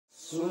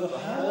سبحان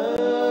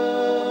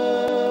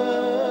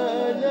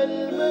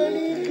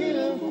الملك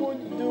القدوس.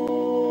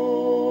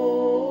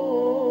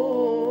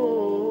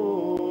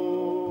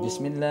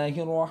 بسم الله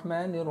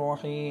الرحمن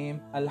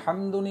الرحيم.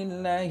 الحمد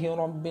لله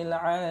رب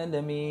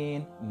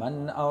العالمين.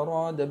 من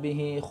أراد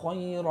به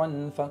خيرا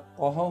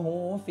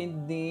فقهه في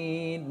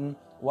الدين.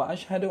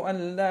 وأشهد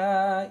أن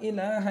لا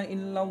إله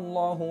إلا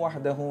الله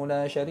وحده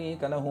لا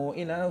شريك له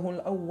إله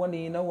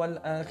الأولين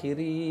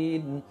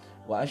والآخرين.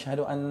 وأشهد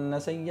أن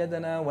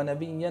سيدنا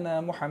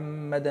ونبينا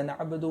محمدا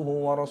عبده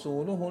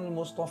ورسوله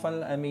المصطفى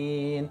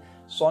الأمين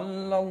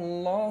صلى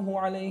الله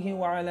عليه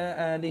وعلى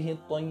آله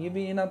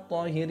الطيبين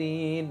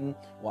الطاهرين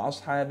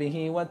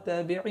وأصحابه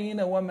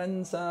والتابعين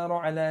ومن سار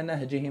على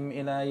نهجهم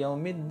إلى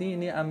يوم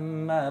الدين.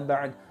 أما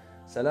بعد.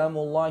 سلام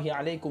الله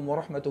عليكم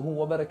ورحمته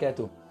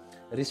وبركاته.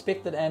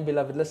 Respected and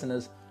beloved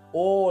listeners,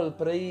 all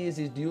praise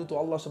is due to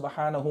Allah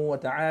subhanahu wa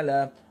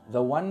ta'ala,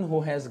 the one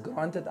who has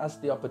granted us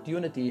the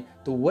opportunity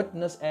to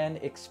witness and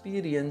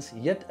experience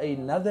yet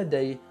another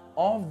day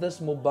of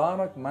this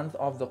Mubarak month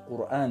of the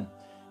Quran.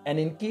 And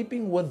in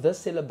keeping with this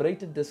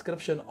celebrated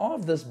description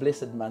of this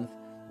blessed month,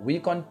 we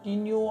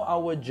continue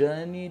our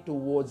journey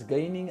towards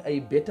gaining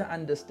a better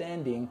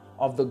understanding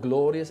of the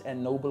glorious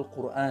and noble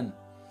Quran.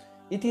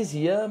 It is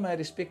here, my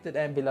respected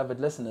and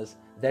beloved listeners,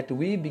 that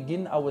we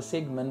begin our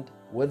segment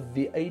with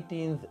the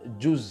 18th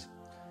juz.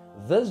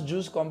 This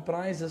juz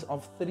comprises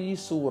of 3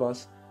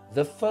 surahs,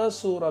 the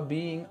first surah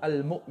being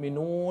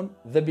Al-Mu'minun,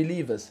 the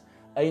believers,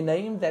 a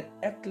name that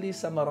aptly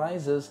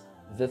summarizes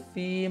the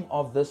theme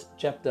of this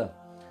chapter.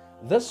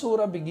 This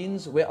surah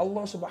begins where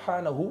Allah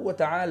subhanahu wa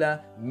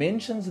ta'ala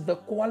mentions the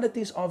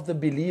qualities of the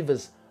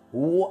believers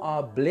who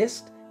are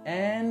blessed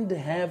and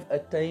have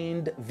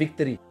attained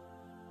victory.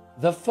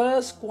 The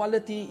first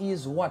quality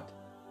is what?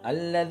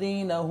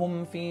 الَّذِينَ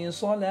هُمْ فِي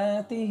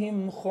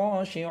صَلَاتِهِمْ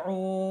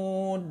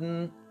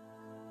خَاشِعُونَ.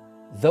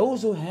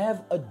 Those who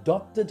have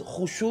adopted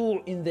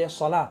khushu' in their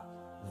salah.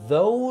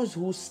 Those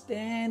who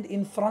stand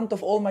in front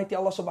of Almighty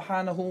Allah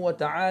subhanahu wa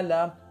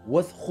ta'ala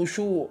with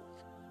khushu'.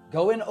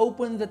 Go and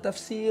open the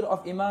tafsir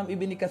of Imam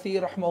Ibn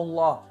Kathir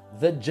rahmahullah,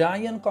 the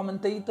giant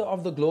commentator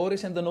of the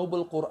glorious and the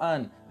noble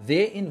Quran.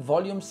 There in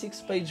volume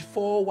 6, page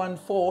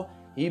 414,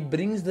 he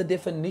brings the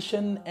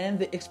definition and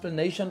the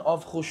explanation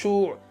of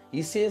khushu'.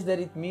 He says that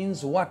it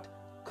means what?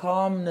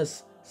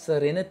 Calmness,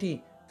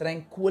 serenity,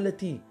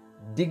 tranquility,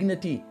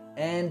 dignity,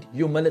 and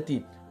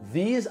humility.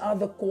 These are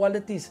the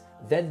qualities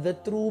that the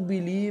true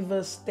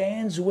believer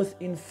stands with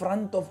in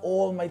front of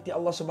Almighty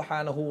Allah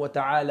subhanahu wa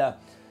ta'ala.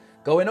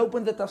 Go and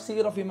open the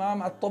tafsir of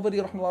Imam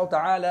At-Tabari rahmahullah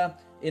ta'ala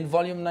in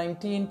volume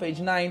 19, page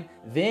 9.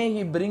 There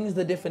he brings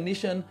the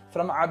definition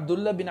from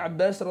Abdullah bin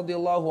Abbas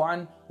radiallahu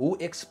anh, who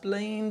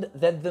explained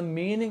that the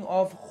meaning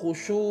of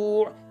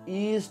khushu'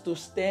 is to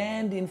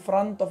stand in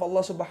front of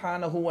Allah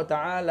subhanahu wa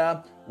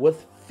ta'ala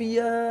with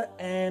fear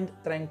and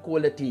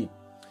tranquility.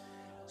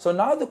 So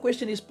now the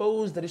question is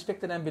posed,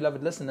 respected and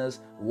beloved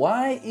listeners,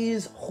 why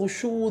is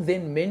khushu'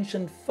 then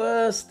mentioned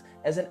first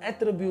as an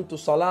attribute to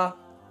salah?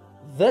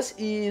 This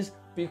is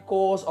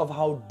because of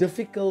how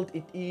difficult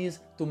it is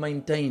to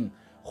maintain.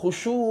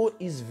 Khushu'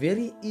 is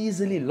very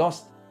easily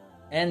lost,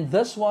 and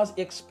this was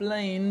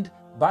explained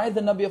by the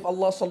Nabi of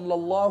Allah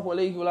sallallahu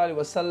alayhi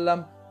wa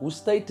sallam, who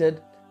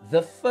stated,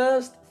 the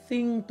first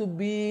thing to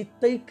be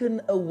taken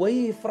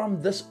away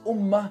from this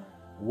ummah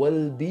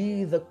will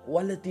be the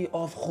quality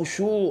of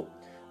khushu',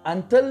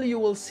 until you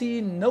will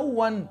see no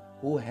one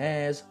who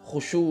has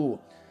khushu'.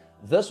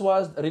 This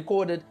was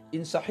recorded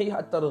in Sahih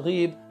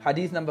At-Targhib,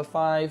 hadith number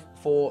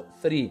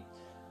 543.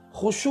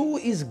 Khushu'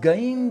 is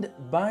gained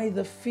by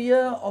the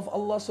fear of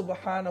Allah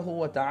subhanahu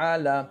wa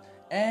ta'ala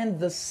and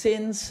the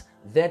sense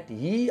that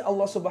He,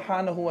 Allah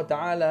subhanahu wa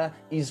ta'ala,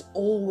 is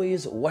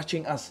always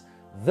watching us.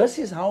 This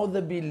is how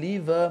the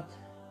believer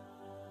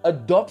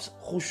adopts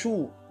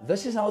khushu'.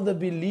 This is how the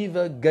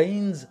believer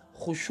gains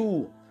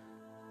khushu',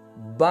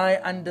 by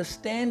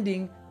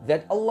understanding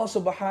that Allah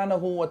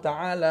subhanahu wa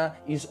ta'ala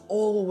is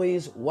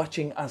always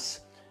watching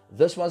us.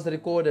 This was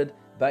recorded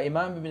by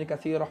Imam Ibn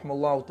Kathir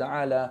rahmahullah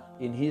ta'ala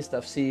in his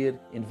tafsir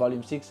in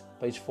volume 6,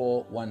 page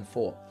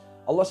 414.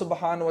 Allah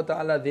subhanahu wa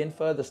ta'ala then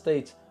further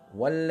states,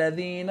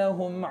 وَالَّذِينَ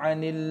هُمْ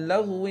عَنِ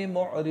اللَّغْوِ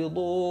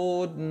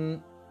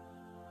مُعْرِضُونَ.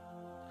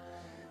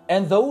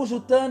 And those who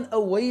turn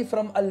away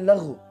from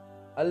al-lagh.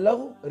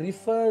 Al-lagh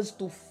refers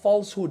to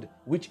falsehood,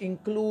 which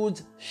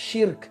includes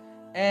shirk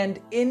and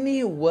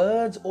any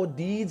words or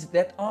deeds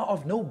that are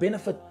of no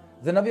benefit.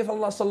 The Nabi of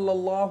Allah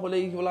sallallahu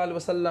alayhi wa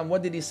sallam,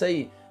 what did he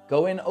say?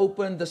 Go and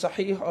open the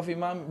Sahih of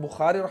Imam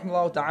Bukhari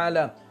rahmahullah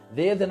ta'ala.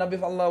 There the Nabi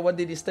of Allah, what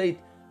did he state?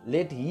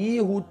 Let he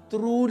who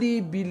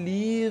truly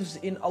believes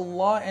in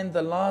Allah and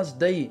the last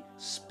day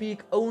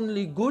speak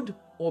only good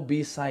or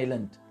be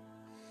silent.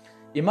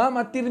 Imam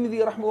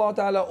At-Tirmidhi rahmahullah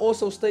ta'ala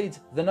also states,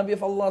 the Nabi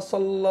of Allah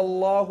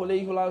sallallahu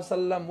alayhi wa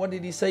sallam, what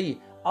did he say?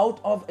 Out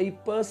of a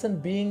person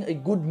being a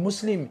good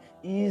Muslim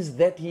is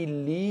that he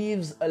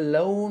leaves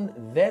alone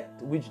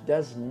that which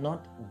does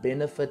not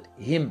benefit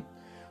him.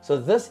 So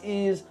this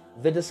is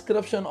the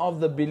description of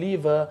the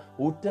believer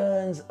who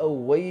turns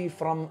away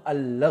from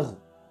Allah.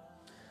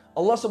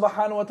 Allah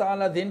subhanahu wa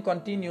ta'ala then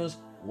continues,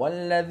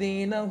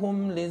 وَالَّذِينَ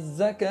هُمْ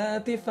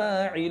لِلزَّكَاةِ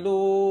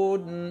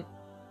فَاعِلُونَ,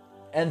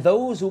 and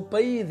those who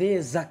pay their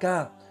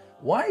zakah.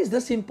 Why is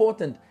this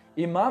important?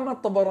 Imam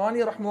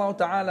al-Tabarani rahmahullah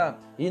ta'ala,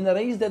 he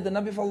narrates that the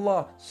Nabi of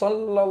Allah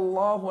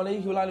sallallahu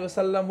alayhi wa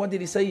sallam, what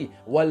did he say?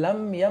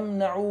 وَلَمْ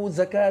يَمْنَعُوا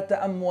زَكَاةَ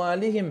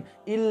أَمْوَالِهِمْ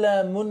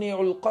إِلَّا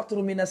مُنِعُوا الْقَطْرُ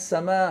مِنَ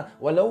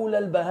السَّمَاءِ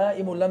وَلَوْلَا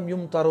الْبَهَائِمُ لَمْ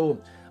يُمْطَرُوا.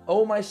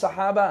 Oh my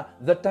Sahaba,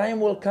 the time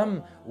will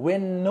come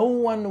when no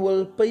one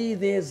will pay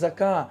their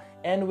zakah,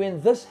 and when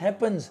this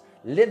happens,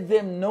 let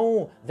them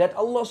know that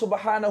Allah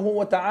subhanahu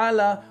wa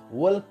ta'ala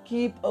will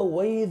keep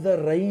away the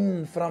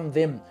rain from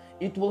them.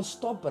 It will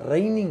stop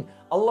raining.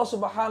 Allah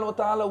subhanahu wa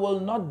ta'ala will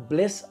not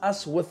bless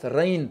us with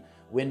rain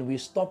when we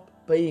stop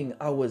paying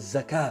our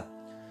zakah.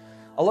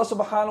 Allah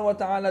subhanahu wa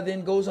ta'ala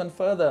then goes on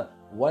further,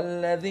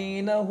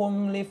 وَالَّذِينَ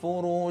هُمْ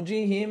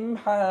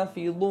لِفُرُوجِهِمْ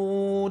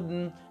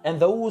حَافِظُونَ, and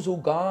those who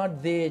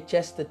guard their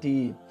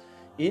chastity.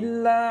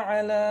 إِلَّا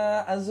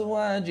عَلَىٰ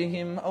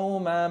أَزْوَاجِهِمْ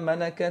أَوْ مَا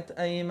مَلَكَتْ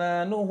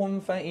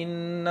أَيْمَانُهُمْ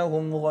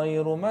فَإِنَّهُمْ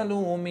غَيْرُ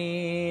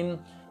مَلُومِينَ,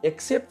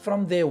 except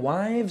from their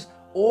wives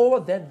or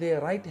that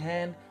their right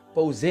hand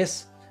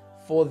possess.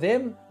 For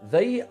them,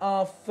 they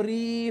are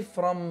free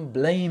from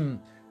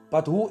blame.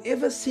 But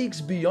whoever seeks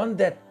beyond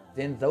that,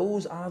 then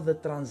those are the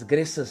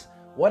transgressors.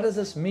 What does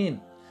this mean?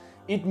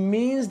 It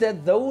means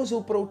that those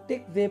who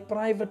protect their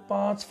private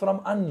parts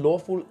from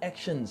unlawful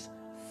actions,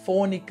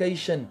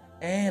 fornication,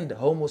 and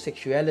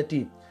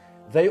homosexuality,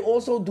 they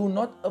also do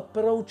not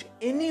approach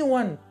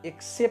anyone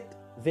except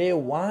their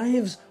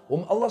wives,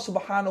 whom Allah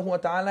subhanahu wa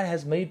ta'ala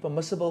has made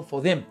permissible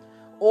for them,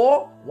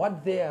 or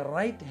what their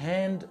right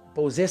hand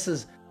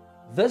possesses.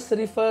 This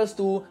refers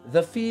to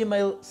the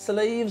female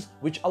slaves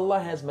which Allah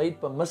has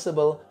made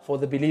permissible for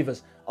the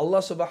believers. Allah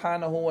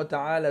subhanahu wa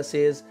ta'ala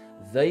says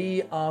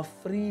they are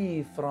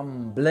free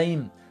from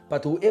blame,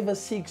 but whoever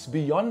seeks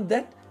beyond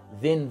that,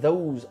 then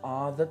those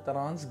are the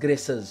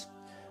transgressors.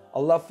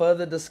 Allah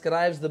further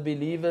describes the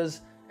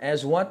believers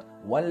as what?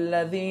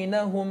 وَالَّذِينَ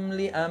هُمْ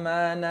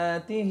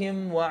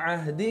لِأَمَانَاتِهِمْ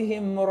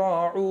وَعَهْدِهِمْ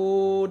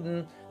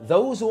رَاعُونَ,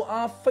 those who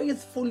are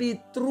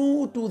faithfully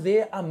true to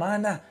their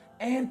amana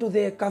and to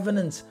their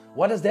covenants.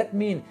 What does that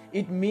mean?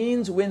 It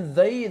means when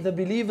they, the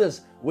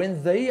believers,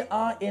 when they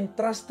are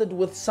entrusted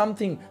with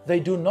something, they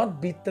do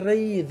not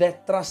betray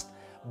that trust,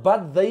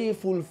 but they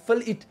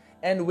fulfill it.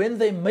 And when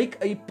they make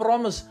a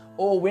promise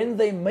or when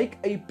they make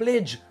a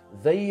pledge,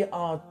 they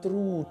are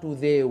true to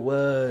their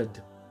word.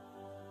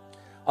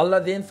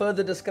 Allah then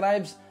further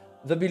describes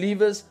the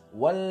believers,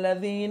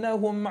 وَالَّذِينَ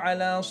هُمْ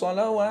عَلَىٰ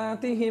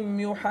صَلَوَاتِهِمْ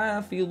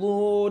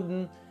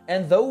يُحَافِظُونَ,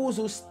 and those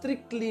who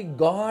strictly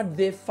guard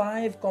their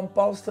 5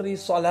 compulsory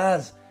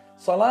salahs.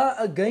 Salah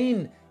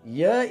again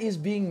here is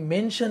being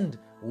mentioned.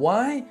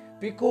 Why?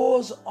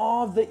 Because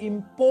of the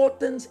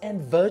importance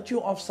and virtue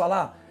of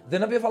salah. The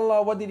Nabi of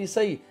Allah, what did he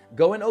say?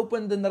 Go and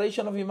open the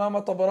narration of Imam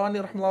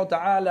al-Tabarani rahmahullah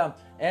ta'ala,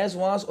 as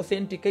was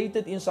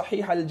authenticated in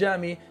Sahih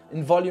al-Jami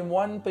in volume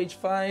 1, page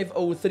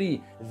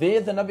 503. There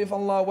the Nabi of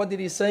Allah, what did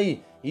he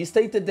say? He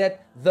stated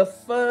that the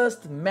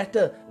first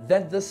matter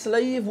that the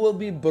slave will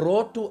be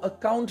brought to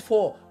account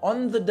for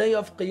on the day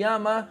of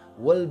Qiyamah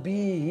will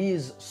be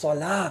his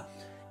salah.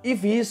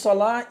 If his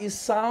salah is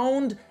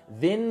sound,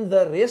 then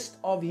the rest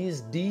of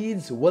his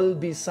deeds will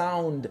be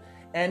sound.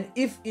 And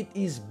if it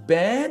is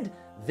bad,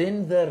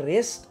 then the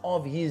rest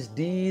of his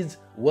deeds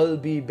will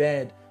be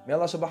bad. May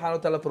Allah subhanahu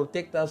wa ta'ala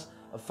protect us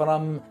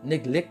from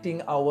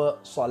neglecting our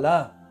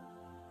salah.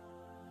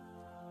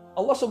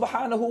 Allah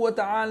subhanahu wa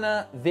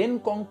ta'ala then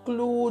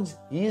concludes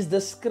his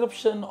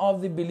description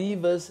of the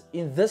believers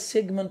in this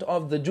segment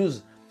of the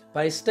juz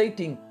by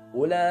stating,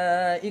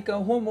 أُولَٰئِكَ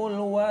هُمُ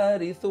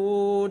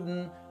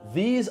الْوَارِثُونَ,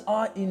 these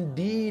are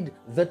indeed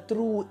the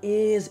true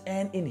heirs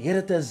and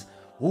inheritors,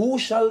 who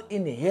shall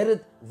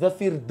inherit the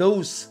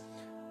Firdaus.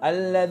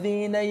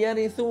 الَّذِينَ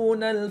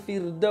يَرِثُونَ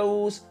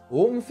الْفِرْدَوْسِ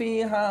هُمْ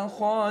فِيهَا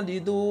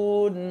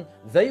خَالِدُونَ,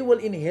 they will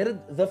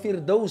inherit the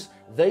Firdaus,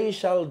 they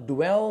shall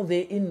dwell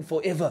therein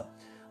forever.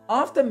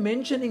 After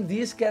mentioning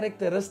these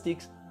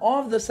characteristics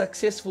of the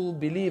successful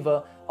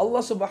believer,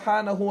 Allah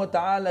subhanahu wa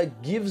ta'ala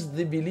gives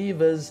the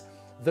believers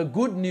the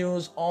good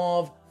news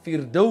of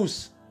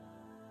Firdaus.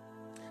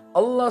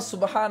 Allah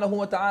subhanahu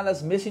wa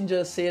ta'ala's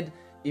messenger said,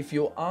 if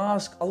you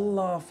ask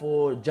Allah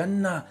for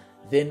Jannah,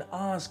 then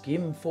ask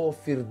Him for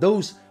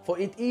Firdaus, for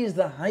it is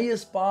the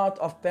highest part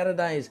of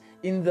paradise,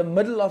 in the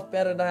middle of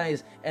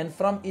paradise, and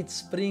from it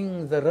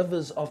spring the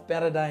rivers of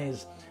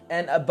paradise,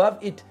 and above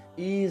it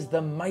is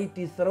the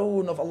mighty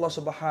throne of Allah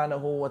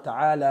subhanahu wa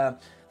ta'ala.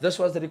 This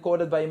was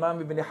recorded by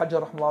Imam Ibn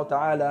Hajar rahmahullah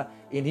ta'ala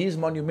in his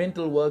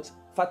monumental works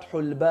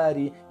Fathul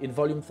Bari in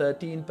volume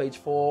 13, page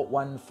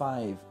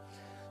 415.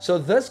 So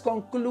this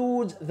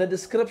concludes the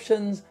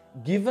descriptions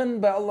given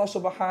by Allah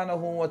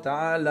subhanahu wa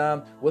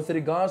ta'ala with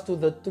regards to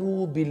the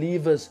true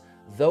believers,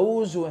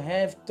 those who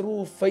have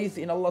true faith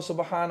in Allah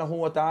subhanahu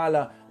wa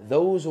ta'ala,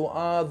 those who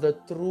are the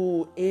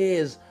true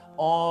heirs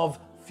of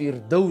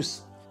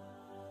Firdaus.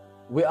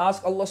 We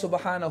ask Allah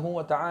subhanahu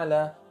wa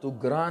ta'ala to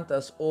grant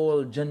us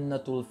all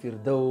Jannatul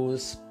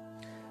Firdaus.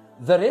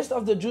 The rest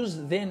of the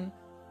juz then,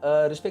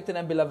 respected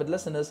and beloved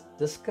listeners,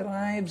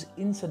 describes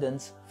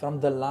incidents from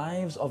the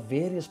lives of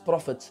various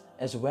prophets,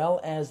 as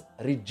well as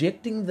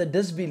rejecting the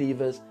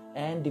disbelievers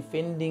and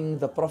defending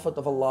the Prophet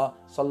of Allah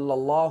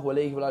sallallahu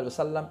alaihi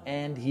wasallam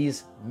and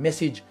his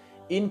message.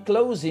 In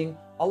closing,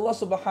 Allah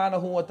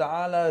subhanahu wa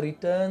ta'ala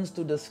returns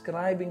to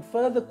describing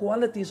further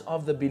qualities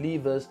of the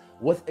believers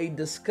with a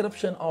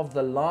description of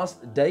the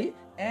last day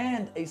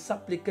and a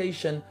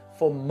supplication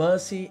for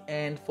mercy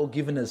and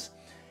forgiveness.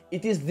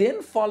 It is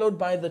then followed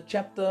by the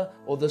chapter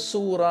or the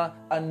surah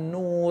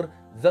An-Nur,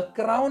 the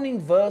crowning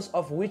verse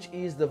of which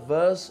is the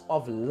verse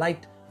of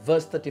light,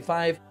 verse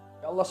 35.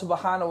 Allah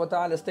subhanahu wa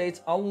ta'ala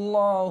states,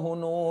 Allahu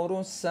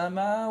nuru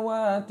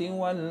samawati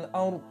wal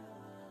ard.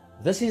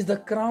 This is the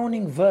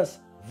crowning verse,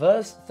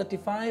 verse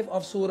 35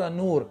 of Surah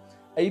Nur,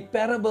 a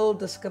parable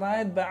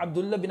described by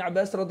Abdullah bin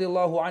Abbas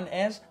radiallahu anh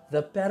as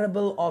the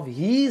parable of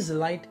his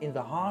light in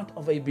the heart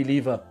of a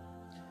believer.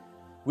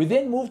 We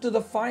then move to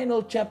the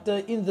final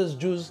chapter in this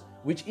juz,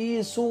 which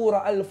is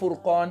Surah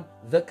Al-Furqan,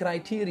 the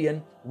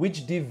criterion,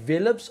 which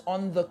develops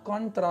on the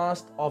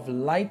contrast of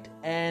light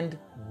and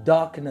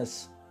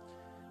darkness.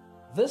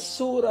 This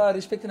surah,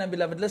 respected and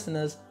beloved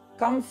listeners,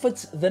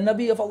 comforts the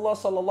Nabi of Allah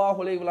sallallahu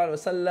alayhi wa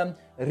sallam,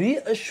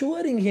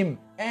 reassuring him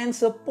and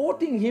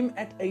supporting him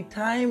at a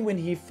time when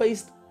he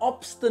faced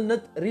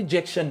obstinate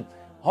rejection,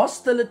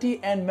 hostility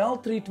and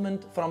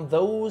maltreatment from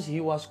those he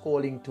was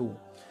calling to.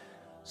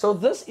 So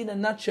this in a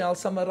nutshell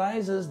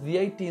summarizes the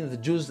 18th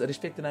juz,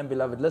 respected and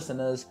beloved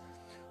listeners.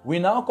 We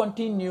now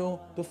continue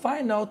to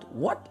find out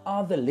what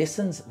are the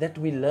lessons that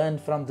we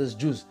learned from this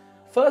juz.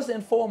 First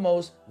and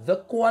foremost,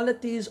 the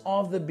qualities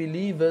of the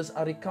believers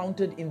are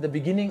recounted in the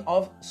beginning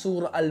of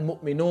Surah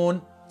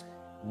Al-Mu'minun.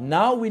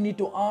 Now we need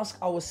to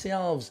ask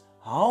ourselves,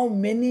 how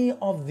many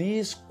of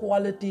these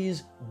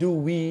qualities do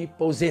we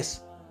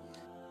possess?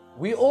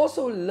 We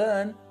also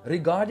learn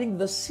regarding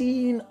the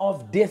scene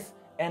of death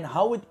and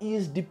how it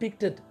is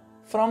depicted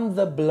from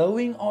the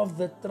blowing of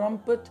the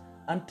trumpet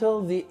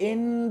until the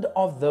end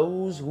of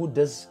those who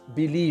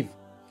disbelieve.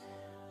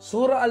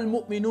 Surah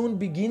Al-Mu'minun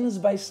begins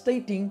by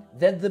stating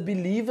that the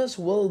believers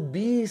will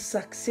be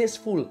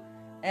successful,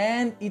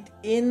 and it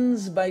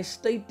ends by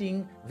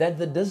stating that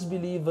the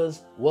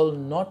disbelievers will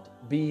not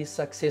be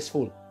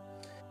successful.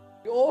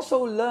 We also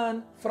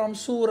learn from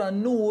Surah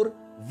Nur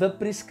the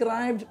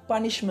prescribed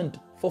punishment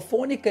for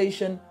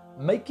fornication,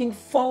 making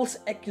false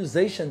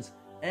accusations,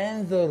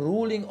 and the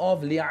ruling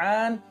of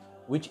li'an,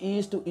 which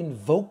is to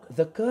invoke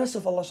the curse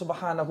of Allah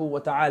subhanahu wa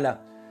ta'ala.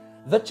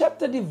 The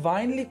chapter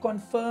divinely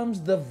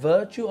confirms the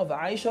virtue of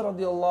Aisha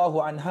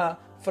radiallahu anha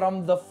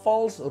from the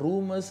false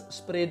rumors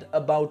spread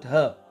about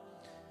her.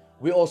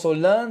 We also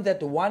learn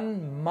that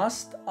one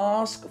must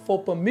ask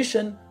for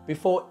permission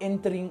before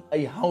entering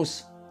a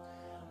house.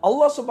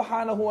 Allah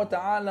subhanahu wa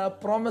ta'ala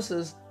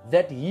promises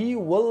that He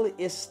will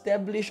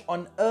establish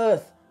on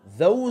earth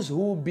those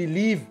who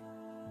believe,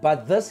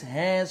 but this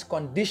has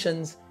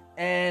conditions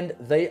and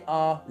they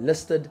are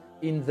listed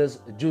in this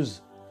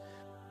juz.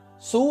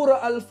 Surah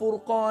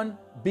Al-Furqan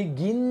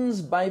begins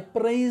by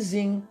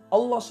praising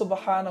Allah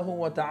subhanahu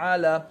wa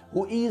ta'ala,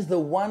 who is the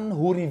one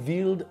who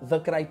revealed the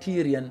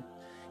criterion.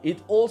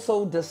 It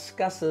also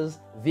discusses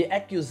the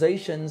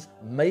accusations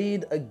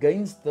made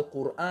against the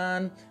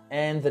Quran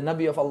and the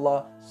Nabi of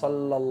Allah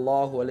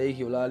sallallahu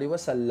alayhi wa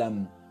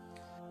sallam.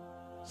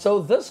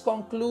 So this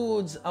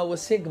concludes our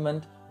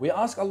segment. We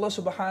ask Allah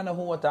subhanahu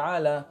wa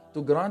ta'ala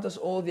to grant us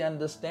all the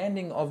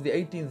understanding of the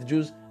 18th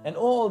juz and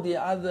all the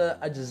other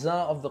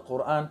ajza of the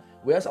Quran.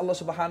 We ask Allah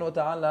subhanahu wa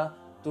ta'ala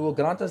to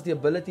grant us the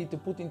ability to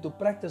put into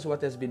practice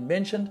what has been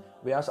mentioned.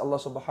 We ask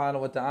Allah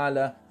subhanahu wa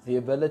ta'ala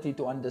the ability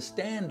to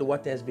understand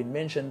what has been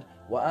mentioned.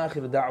 Wa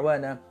akhir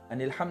da'wana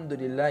anil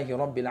hamdulillahi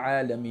rabbil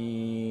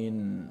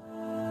alameen.